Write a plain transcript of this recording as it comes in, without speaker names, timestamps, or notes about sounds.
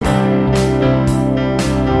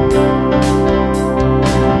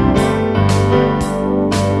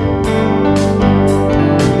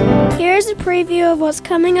what's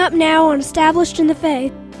coming up now on Established in the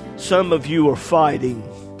Faith. Some of you are fighting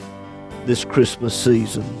this Christmas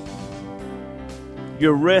season.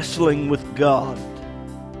 You're wrestling with God.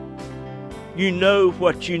 You know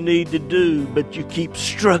what you need to do, but you keep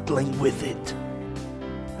struggling with it.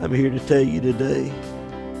 I'm here to tell you today,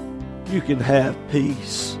 you can have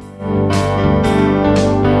peace.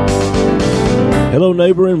 Hello,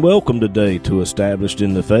 neighbor, and welcome today to Established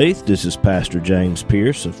in the Faith. This is Pastor James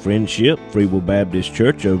Pierce of Friendship Free Will Baptist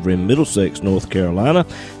Church over in Middlesex, North Carolina,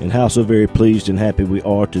 and how so very pleased and happy we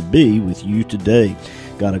are to be with you today.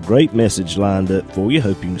 Got a great message lined up for you.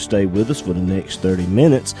 Hope you can stay with us for the next 30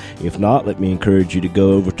 minutes. If not, let me encourage you to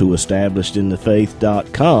go over to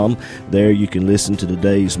establishedinthefaith.com. There you can listen to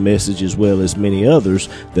today's message as well as many others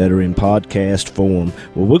that are in podcast form.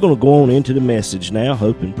 Well, we're going to go on into the message now.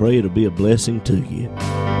 Hope and pray it'll be a blessing to you.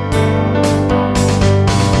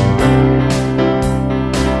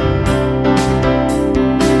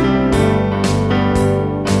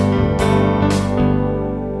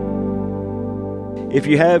 If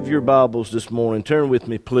you have your Bibles this morning, turn with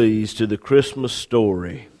me, please, to the Christmas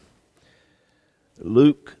story.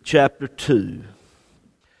 Luke chapter 2.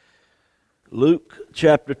 Luke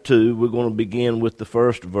chapter 2, we're going to begin with the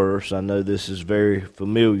first verse. I know this is very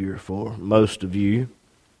familiar for most of you.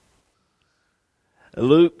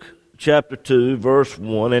 Luke chapter 2, verse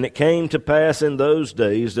 1, "And it came to pass in those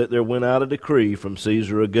days that there went out a decree from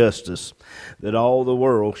Caesar Augustus, that all the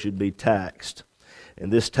world should be taxed. And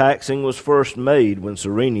this taxing was first made when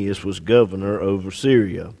Cyrenius was governor over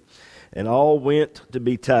Syria. And all went to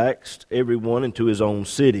be taxed, every one into his own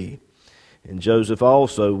city. And Joseph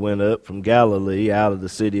also went up from Galilee out of the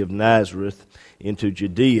city of Nazareth into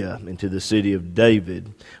Judaea, into the city of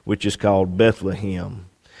David, which is called Bethlehem,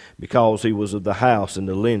 because he was of the house and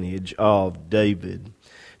the lineage of David,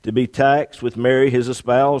 to be taxed with Mary his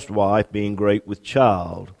espoused wife, being great with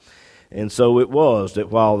child. And so it was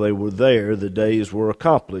that while they were there, the days were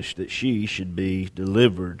accomplished that she should be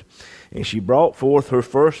delivered. And she brought forth her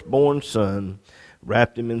firstborn son,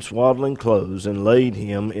 wrapped him in swaddling clothes, and laid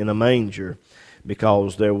him in a manger,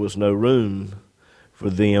 because there was no room for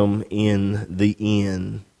them in the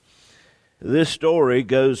inn." This story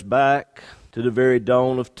goes back to the very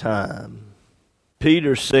dawn of time.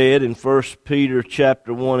 Peter said in 1 Peter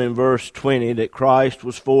chapter 1 and verse 20 that Christ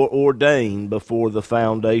was foreordained before the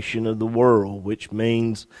foundation of the world, which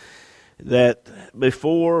means that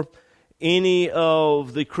before any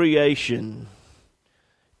of the creation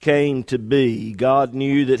came to be, God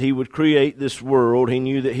knew that He would create this world. He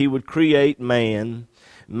knew that He would create man.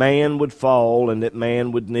 Man would fall and that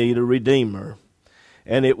man would need a Redeemer.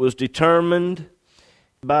 And it was determined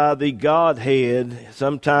by the Godhead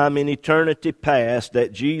sometime in eternity past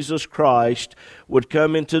that Jesus Christ would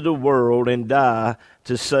come into the world and die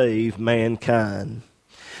to save mankind.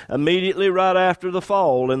 Immediately right after the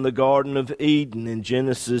fall in the Garden of Eden in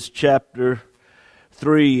Genesis chapter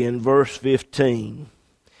 3 and verse 15,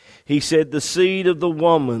 He said, "The seed of the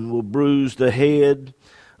woman will bruise the head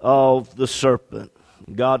of the serpent."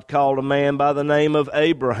 God called a man by the name of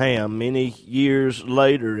Abraham many years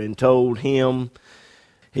later and told him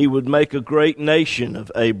He would make a great nation of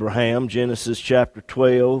Abraham, Genesis chapter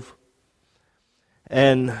 12.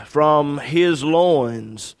 And from his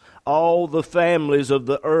loins, all the families of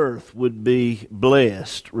the earth would be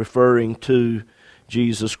blessed, referring to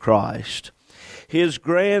Jesus Christ. His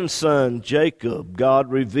grandson, Jacob, God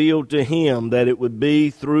revealed to him that it would be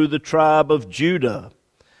through the tribe of Judah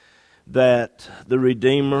that the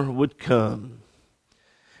Redeemer would come.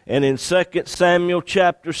 And in 2 Samuel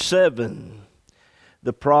chapter 7,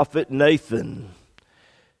 the prophet Nathan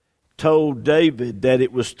told David that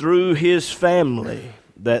it was through his family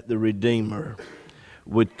that the Redeemer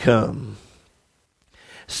would come.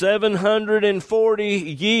 740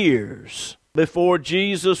 years before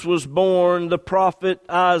Jesus was born, the prophet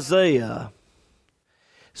Isaiah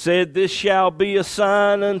said, "This shall be a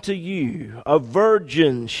sign unto you. A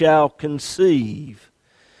virgin shall conceive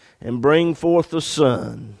and bring forth a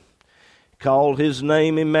son. Called his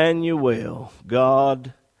name Emmanuel,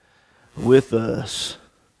 God with us."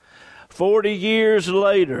 40 years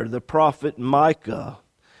later, the prophet Micah,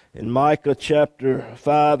 in Micah chapter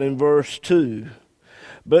 5 and verse 2,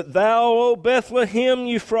 "But thou, O Bethlehem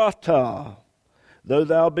Ephratah, though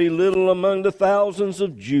thou be little among the thousands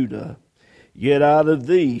of Judah, yet out of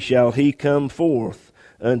thee shall he come forth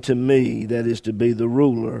unto me, that is to be the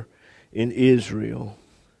ruler in Israel."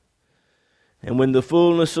 And when the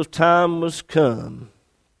fullness of time was come,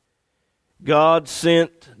 God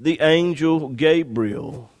sent the angel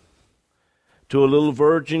Gabriel to a little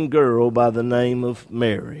virgin girl by the name of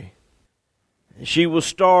Mary. She was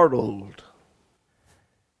startled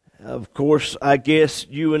Of course, I guess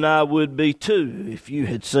you and I would be too if you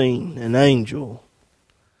had seen an angel.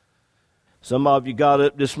 Some of you got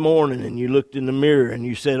up this morning and you looked in the mirror and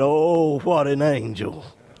you said, "Oh, what an angel."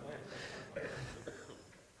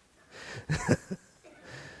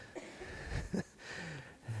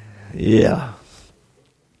 Yeah.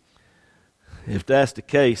 If that's the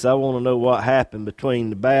case, I want to know what happened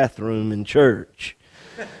between the bathroom and church.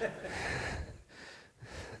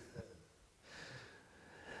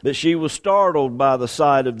 But she was startled by the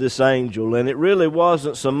sight of this angel, and it really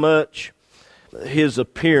wasn't so much his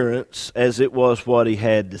appearance as it was what he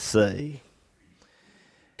had to say.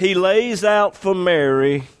 He lays out for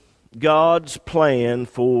Mary God's plan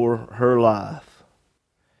for her life.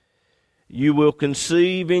 You will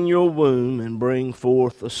conceive in your womb and bring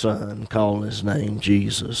forth a son, call his name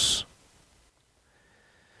Jesus.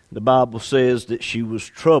 The Bible says that she was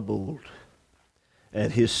troubled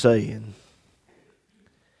at his saying.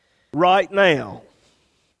 Right now,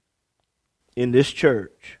 in this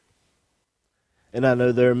church, and I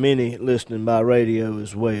know there are many listening by radio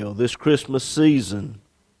as well, this Christmas season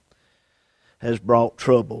has brought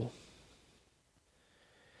trouble.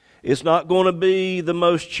 It's not going to be the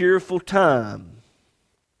most cheerful time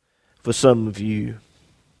for some of you.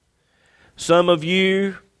 Some of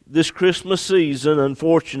you, this Christmas season,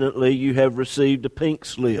 unfortunately, you have received a pink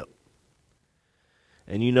slip,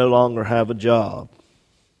 and you no longer have a job.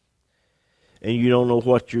 And you don't know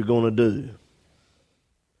what you're going to do.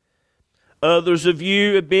 Others of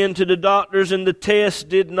you have been to the doctors and the test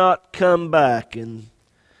did not come back, and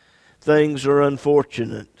things are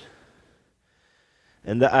unfortunate.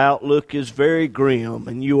 And the outlook is very grim,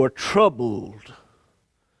 and you are troubled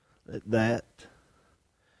at that.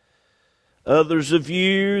 Others of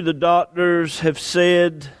you, the doctors have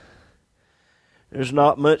said, there's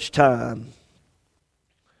not much time.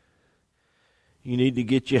 You need to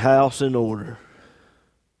get your house in order.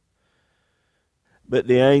 But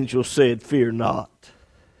the angel said, fear not.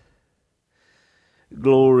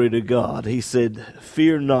 Glory to God. He said,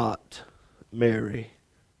 fear not, Mary.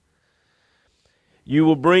 You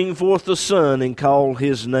will bring forth a son and call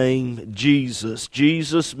his name Jesus.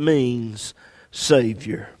 Jesus means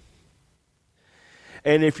Savior.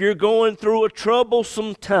 And if you're going through a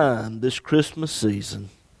troublesome time this Christmas season,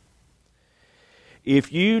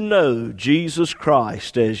 if you know Jesus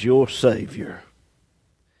Christ as your Savior,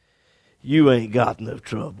 you ain't got no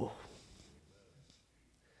trouble.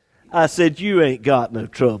 I said, you ain't got no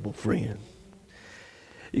trouble, friend.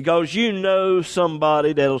 Because you know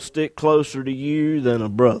somebody that'll stick closer to you than a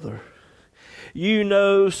brother. You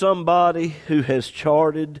know somebody who has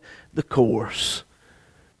charted the course.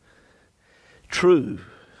 True.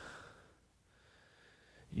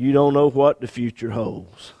 You don't know what the future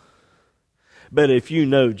holds. But if you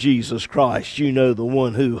know Jesus Christ, you know the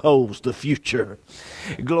one who holds the future.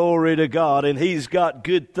 Glory to God. And He's got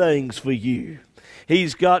good things for you.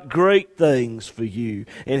 He's got great things for you.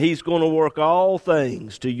 And He's going to work all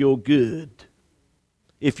things to your good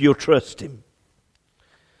if you'll trust Him.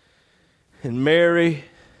 And Mary,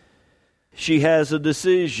 she has a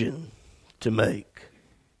decision to make.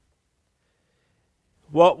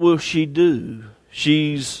 What will she do?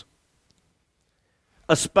 She's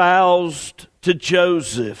espoused to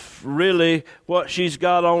Joseph. Really, what she's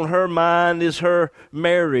got on her mind is her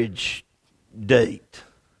marriage date.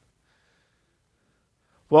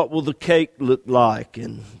 What will the cake look like,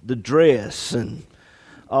 and the dress, and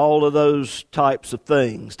all of those types of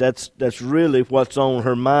things. That's really what's on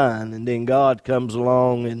her mind. And then God comes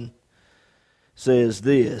along and says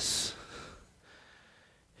this.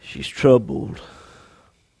 She's troubled.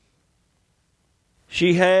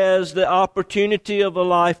 She has the opportunity of a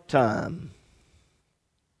lifetime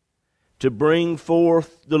to bring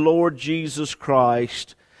forth the Lord Jesus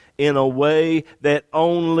Christ in a way that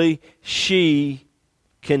only she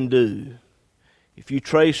can do. If you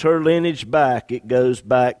trace her lineage back, it goes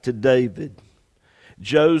back to David.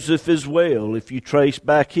 Joseph as well, if you trace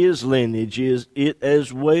back his lineage, it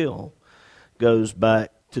as well goes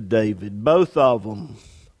back to David. Both of them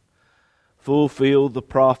fulfilled the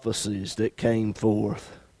prophecies that came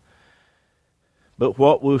forth. But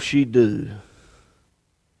what will she do?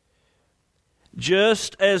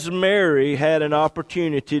 Just as Mary had an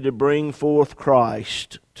opportunity to bring forth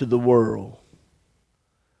Christ to the world,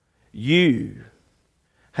 you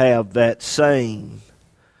have that same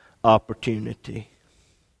opportunity.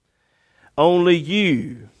 Only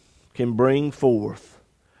you can bring forth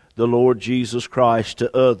the Lord Jesus Christ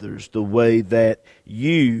to others the way that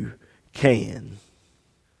you can.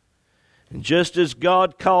 And just as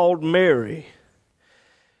God called Mary,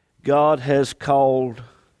 God has called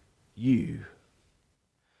you.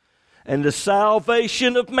 And the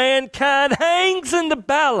salvation of mankind hangs in the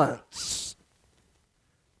balance.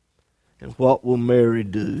 And what will Mary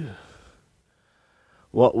do?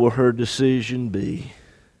 What will her decision be?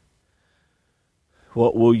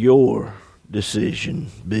 What will your decision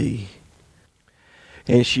be?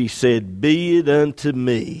 And she said, be it unto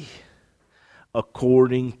me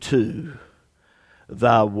according to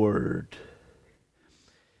thy word.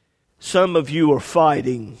 Some of you are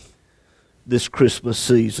fighting this Christmas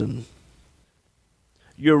season.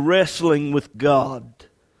 You're wrestling with God.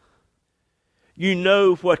 You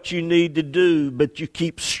know what you need to do, but you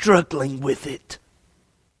keep struggling with it.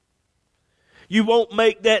 You won't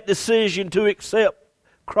make that decision to accept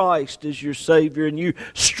Christ as your Savior, and you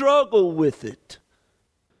struggle with it.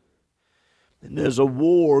 And there's a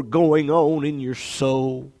war going on in your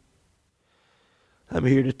soul. I'm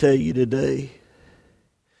here to tell you today,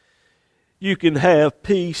 you can have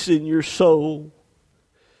peace in your soul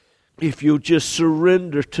if you'll just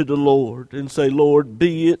surrender to the Lord and say, Lord,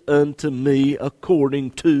 be it unto me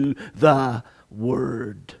according to thy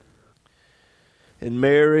word. And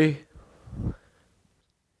Mary,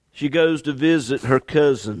 she goes to visit her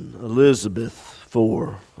cousin Elizabeth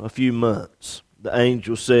for a few months. The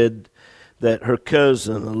angel said that her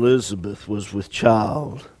cousin Elizabeth was with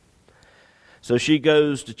child. So she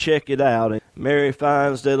goes to check it out, and Mary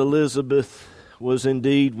finds that Elizabeth was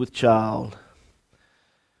indeed with child.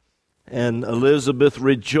 And Elizabeth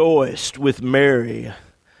rejoiced with Mary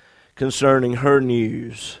concerning her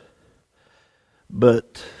news.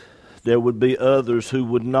 But there would be others who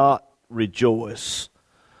would not rejoice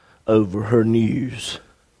over her news.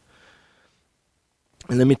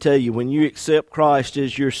 And let me tell you, when you accept Christ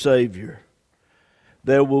as your Savior,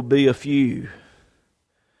 there will be a few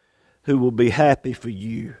who will be happy for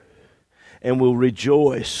you and will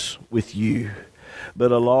rejoice with you.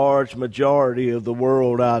 But a large majority of the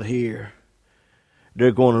world out here,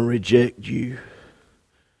 they're going to reject you.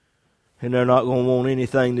 And they're not going to want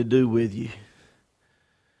anything to do with you.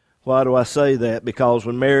 Why do I say that? Because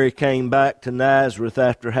when Mary came back to Nazareth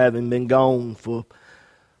after having been gone for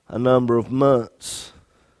a number of months,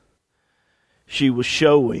 she was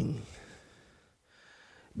showing.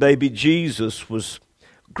 Baby Jesus was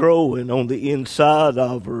growing on the inside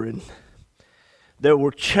of her, and there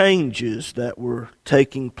were changes that were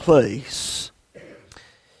taking place.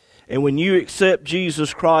 And when you accept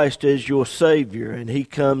Jesus Christ as your Savior and He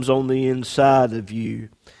comes on the inside of you,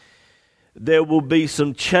 there will be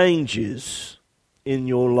some changes in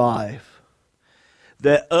your life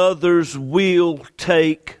that others will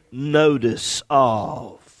take notice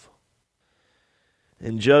of.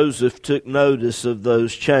 And Joseph took notice of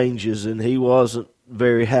those changes, and he wasn't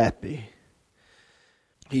very happy.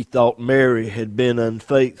 He thought Mary had been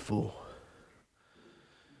unfaithful.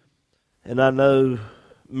 And I know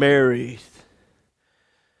Mary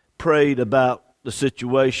prayed about the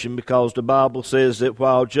situation, because the Bible says that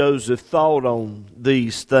while Joseph thought on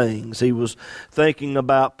these things, he was thinking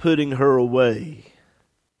about putting her away.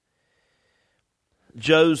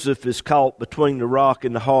 Joseph is caught between the rock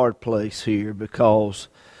and the hard place here, because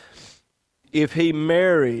if he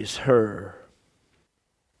marries her,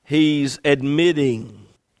 he's admitting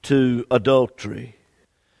to adultery.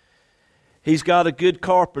 He's got a good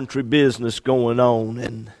carpentry business going on,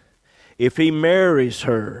 and if he marries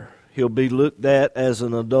her, he'll be looked at as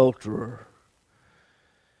an adulterer.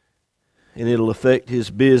 And it'll affect his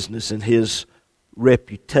business and his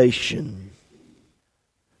reputation.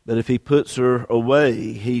 But if he puts her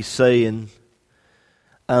away, he's saying,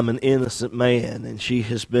 I'm an innocent man and she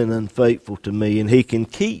has been unfaithful to me, and he can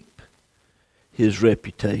keep his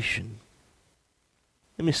reputation.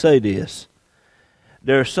 Let me say this.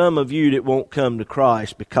 There are some of you that won't come to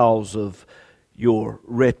Christ because of your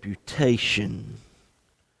reputation.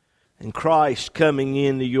 And Christ coming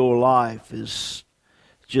into your life is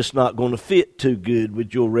just not going to fit too good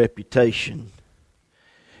with your reputation.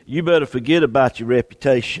 You better forget about your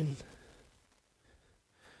reputation.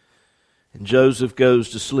 And Joseph goes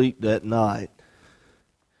to sleep that night.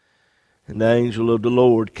 And the angel of the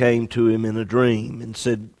Lord came to him in a dream and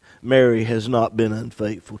said, Mary has not been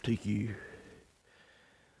unfaithful to you.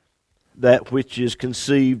 That which is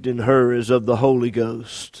conceived in her is of the Holy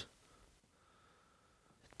Ghost.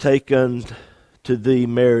 Take unto thee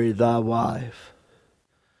Mary thy wife.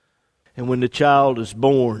 And when the child is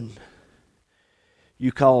born,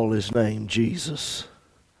 you call his name Jesus,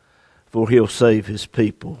 for he'll save his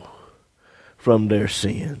people from their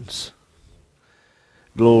sins.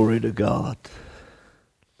 Glory to God.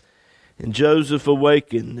 And Joseph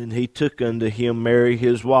awakened, and he took unto him Mary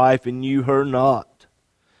his wife, and knew her not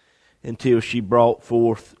until she brought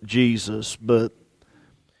forth Jesus. But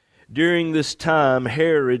During this time,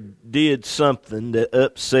 Herod did something that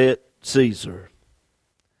upset Caesar.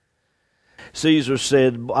 Caesar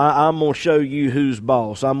said, I'm going to show you who's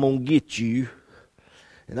boss. I'm going to get you,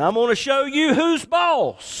 and I'm going to show you who's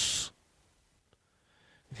boss.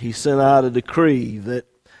 He sent out a decree that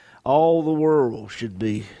all the world should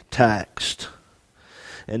be taxed.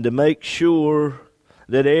 And to make sure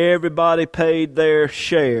that everybody paid their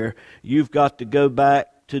share, you've got to go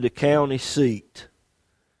back to the county seat.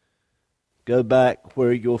 Go back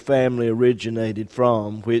where your family originated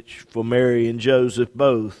from, which for Mary and Joseph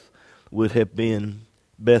both would have been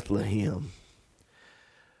Bethlehem,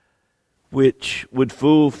 which would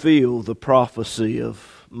fulfill the prophecy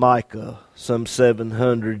of Micah some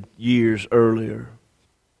 700 years earlier.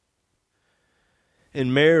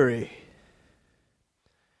 And Mary,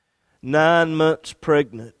 9 months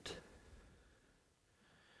pregnant,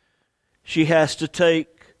 she has to take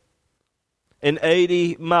an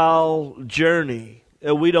 80-mile journey.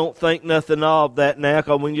 We don't think nothing of that now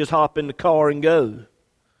because we can just hop in the car and go.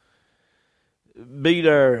 Be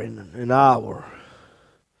there in an hour.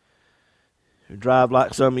 You drive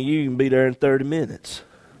like some of you can be there in 30 minutes.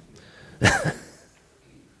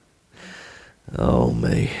 Oh,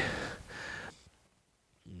 me.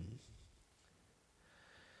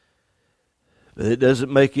 But it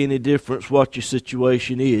doesn't make any difference what your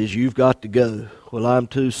situation is. You've got to go. Well, I'm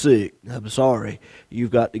too sick. I'm sorry. You've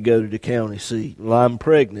got to go to the county seat. Well, I'm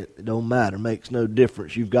pregnant. It don't matter. Makes no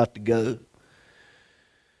difference. You've got to go.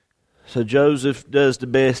 So Joseph does the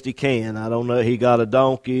best he can. I don't know, he got a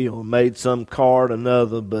donkey or made some cart,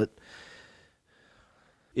 another, but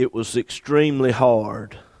it was extremely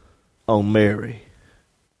hard on Mary.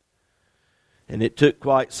 And it took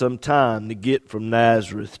quite some time to get from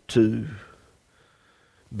Nazareth to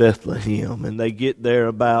Bethlehem. And they get there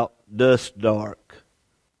about dusk dark.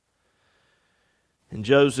 And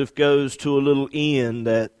Joseph goes to a little inn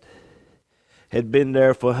that had been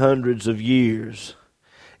there for hundreds of years.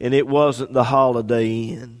 And it wasn't the Holiday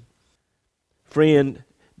Inn. Friend,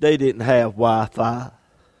 they didn't have Wi-Fi.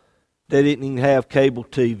 They didn't even have cable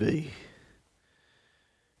TV.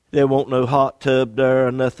 There wasn't no hot tub there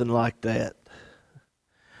or nothing like that.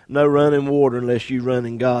 No running water unless you run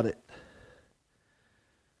and got it.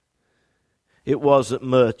 It wasn't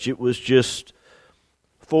much. It was just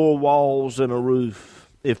 4 walls and a roof,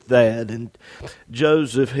 if that. And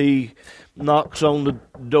Joseph, he knocks on the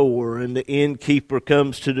door, and the innkeeper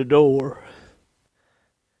comes to the door.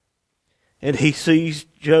 And he sees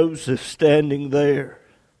Joseph standing there.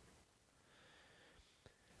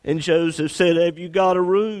 And Joseph said, have you got a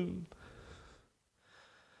room?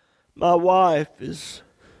 My wife is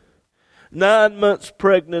 9 months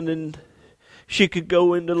pregnant, and she could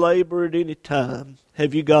go into labor at any time.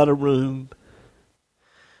 Have you got a room?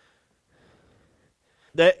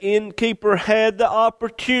 That innkeeper had the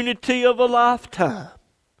opportunity of a lifetime.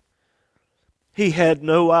 He had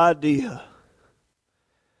no idea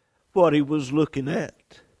what he was looking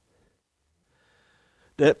at.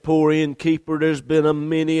 That poor innkeeper, there's been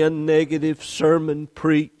many a negative sermon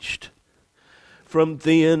preached from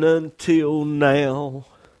then until now.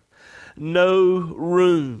 No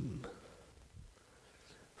room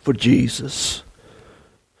for Jesus.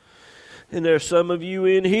 And there's some of you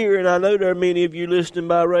in here, and I know there are many of you listening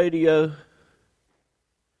by radio.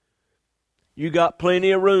 You got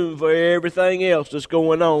plenty of room for everything else that's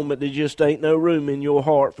going on, but there just ain't no room in your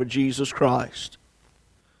heart for Jesus Christ.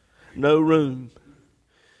 No room.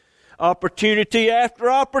 Opportunity after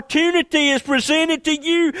opportunity is presented to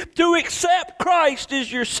you to accept Christ as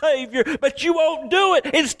your Savior, but you won't do it.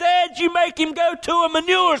 Instead, you make Him go to a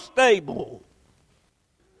manure stable.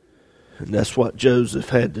 And that's what Joseph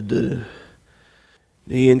had to do.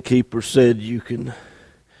 The innkeeper said,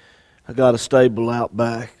 I got a stable out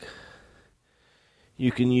back.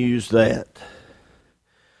 You can use that.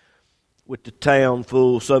 With the town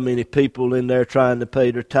full, so many people in there trying to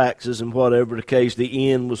pay their taxes and whatever the case, the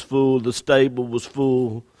inn was full, the stable was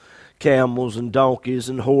full, camels and donkeys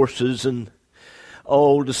and horses, and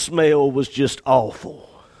the smell was just awful.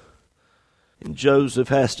 And Joseph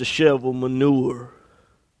has to shovel manure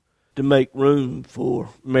to make room for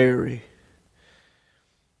Mary.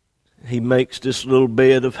 He makes this little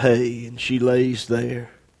bed of hay, and she lays there.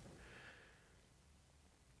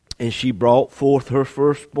 And she brought forth her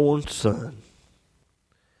firstborn son,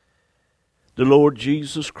 the Lord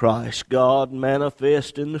Jesus Christ, God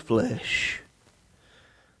manifest in the flesh.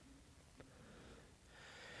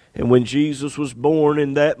 And when Jesus was born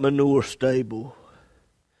in that manure stable,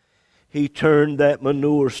 He turned that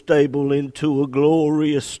manure stable into a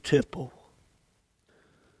glorious temple.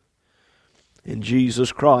 And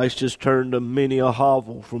Jesus Christ has turned many a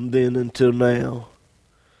hovel from then until now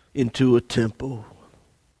into a temple.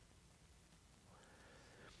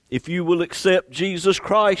 If you will accept Jesus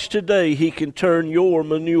Christ today, He can turn your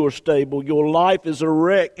manure stable. Your life is a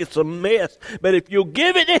wreck. It's a mess. But if you'll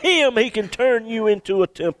give it to Him, He can turn you into a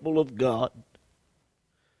temple of God.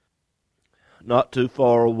 Not too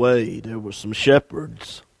far away, there were some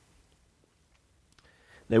shepherds.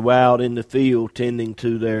 They were out in the field tending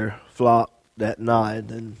to their flock that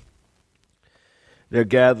night, and they're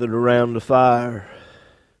gathered around the fire.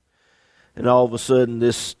 And all of a sudden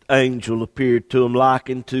this angel appeared to them,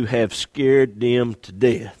 likened to have scared them to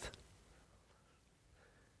death.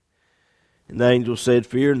 And the angel said,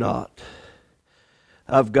 "Fear not,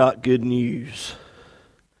 I've got good news.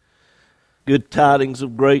 Good tidings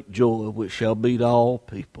of great joy, which shall be to all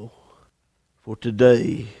people. For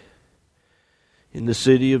today, in the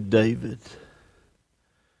city of David,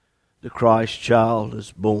 the Christ child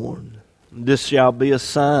is born. This shall be a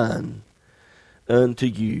sign unto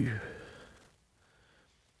you.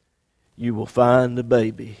 You will find the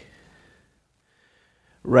baby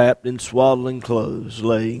wrapped in swaddling clothes,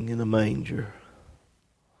 laying in a manger."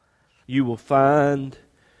 You will find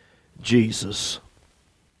Jesus.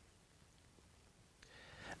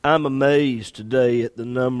 I'm amazed today at the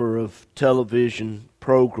number of television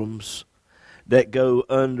programs that go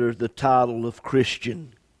under the title of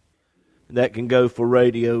Christian. That can go for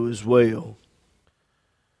radio as well.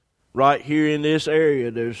 Right here in this area,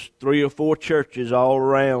 there's 3 or 4 churches all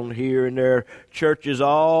around here, and there are churches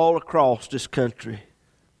all across this country.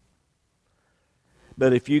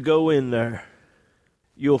 But if you go in there,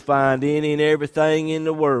 you'll find any and everything in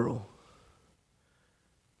the world,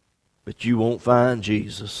 but you won't find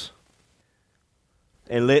Jesus.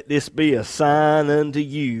 And let this be a sign unto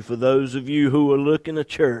you, for those of you who are looking a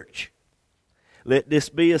church. Let this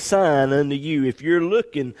be a sign unto you. If you're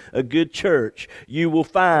looking a good church, you will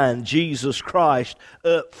find Jesus Christ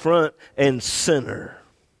up front and center.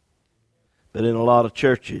 But in a lot of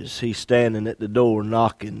churches, He's standing at the door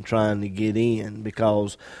knocking, trying to get in,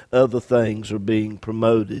 because other things are being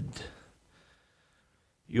promoted.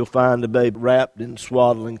 You'll find the baby wrapped in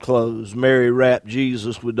swaddling clothes. Mary wrapped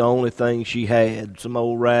Jesus with the only thing she had, some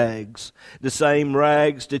old rags. The same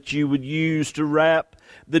rags that you would use to wrap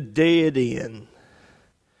the dead in.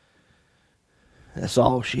 That's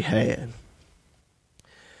all she had.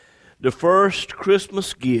 The first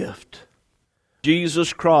Christmas gift,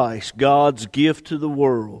 Jesus Christ, God's gift to the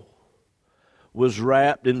world, was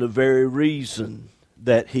wrapped in the very reason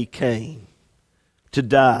that He came, to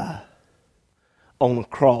die on a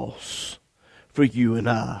cross for you and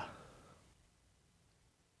I.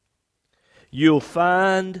 You'll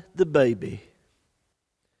find the baby.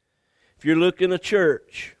 If you're looking at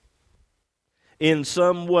church, in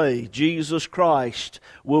some way, Jesus Christ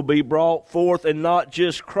will be brought forth, and not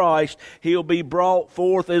just Christ, He'll be brought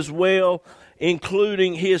forth as well,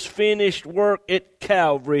 including His finished work at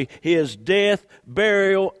Calvary, His death,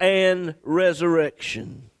 burial, and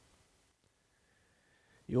resurrection.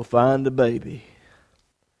 You'll find the baby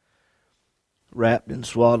wrapped in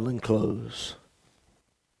swaddling clothes.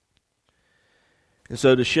 And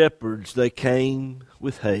so the shepherds, they came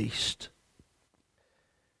with haste.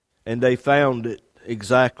 And they found it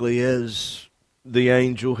exactly as the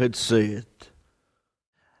angel had said.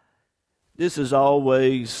 This has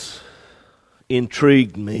always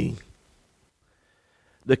intrigued me.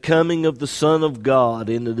 The coming of the Son of God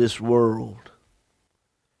into this world.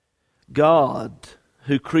 God,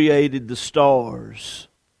 who created the stars,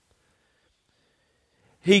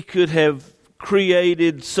 He could have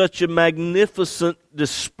created such a magnificent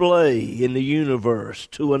display in the universe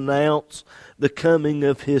to announce the coming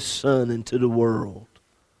of His Son into the world.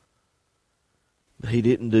 But He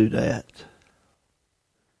didn't do that.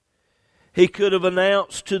 He could have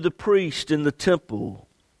announced to the priest in the temple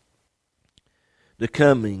the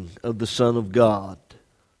coming of the Son of God.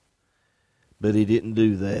 But He didn't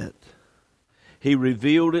do that. He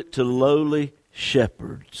revealed it to lowly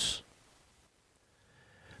shepherds.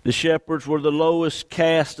 The shepherds were the lowest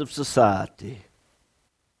caste of society.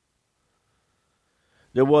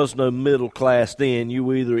 There was no middle class then. You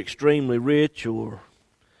were either extremely rich or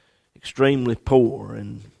extremely poor.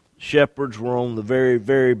 And shepherds were on the very,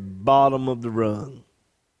 very bottom of the rung.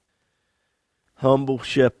 Humble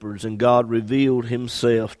shepherds, and God revealed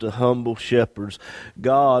Himself to humble shepherds.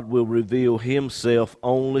 God will reveal Himself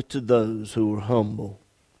only to those who are humble.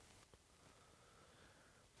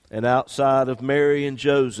 And outside of Mary and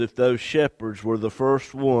Joseph, those shepherds were the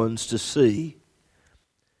first ones to see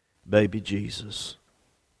baby Jesus.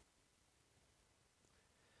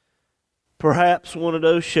 Perhaps one of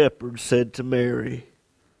those shepherds said to Mary,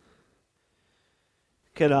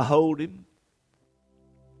 "Can I hold him?"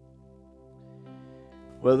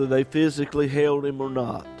 Whether they physically held him or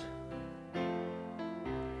not,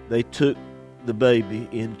 they took the baby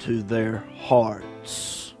into their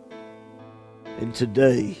hearts. And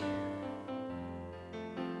today,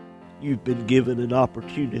 you've been given an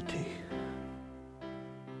opportunity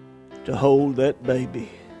to hold that baby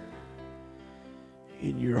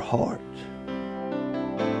in your heart.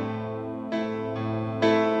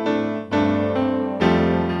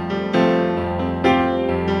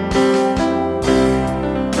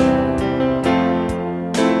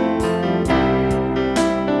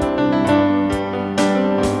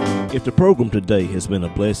 If the program today has been a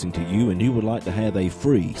blessing to you and you would like to have a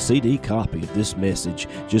free CD copy of this message,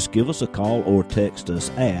 just give us a call or text us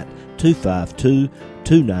at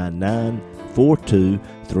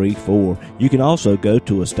 252-299-4234. You can also go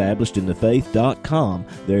to establishedinthefaith.com.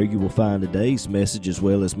 There you will find today's message as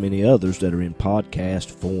well as many others that are in podcast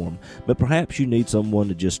form. But perhaps you need someone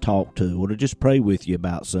to just talk to or to just pray with you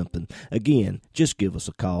about something. Again, just give us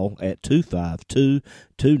a call at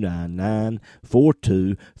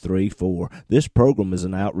 252-299-4234. This program is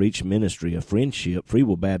an outreach ministry of Friendship Free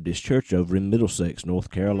Will Baptist Church over in Middlesex, North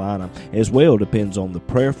Carolina. As well depends on the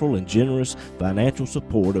prayerful and generous financial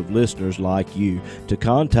support of listeners like you. To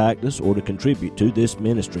contact us or to contribute to this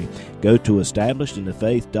ministry, go to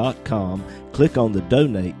establishedinthefaith.com, click on the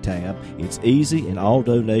Donate tab. It's easy and all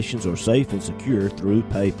donations are safe and secure through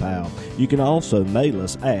PayPal. You can also mail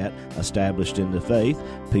us at Established in the Faith,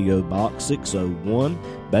 P.O. Box 601,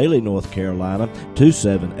 Bailey, North Carolina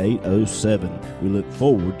 27807. We look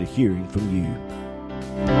forward to hearing from you.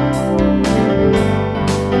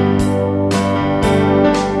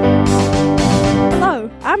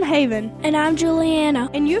 I'm Haven. And I'm Juliana.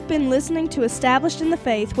 And you've been listening to Established in the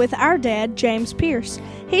Faith with our dad, James Pierce.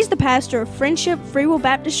 He's the pastor of Friendship Free Will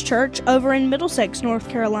Baptist Church over in Middlesex, North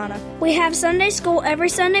Carolina. We have Sunday school every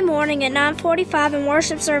Sunday morning at 9:45 and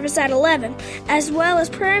worship service at 11, as well as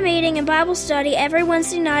prayer meeting and Bible study every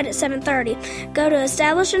Wednesday night at 7:30. Go to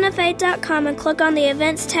establishedinthefaith.com and click on the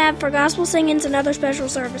events tab for gospel singings and other special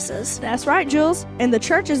services. That's right, Jules. And the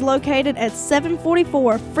church is located at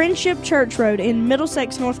 744 Friendship Church Road in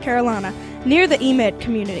Middlesex, North Carolina, near the EMED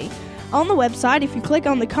community. On the website, if you click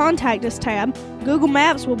on the Contact Us tab, Google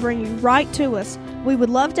Maps will bring you right to us. We would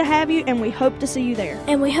love to have you, and we hope to see you there.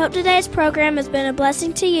 And we hope today's program has been a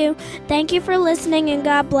blessing to you. Thank you for listening, and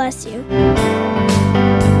God bless you.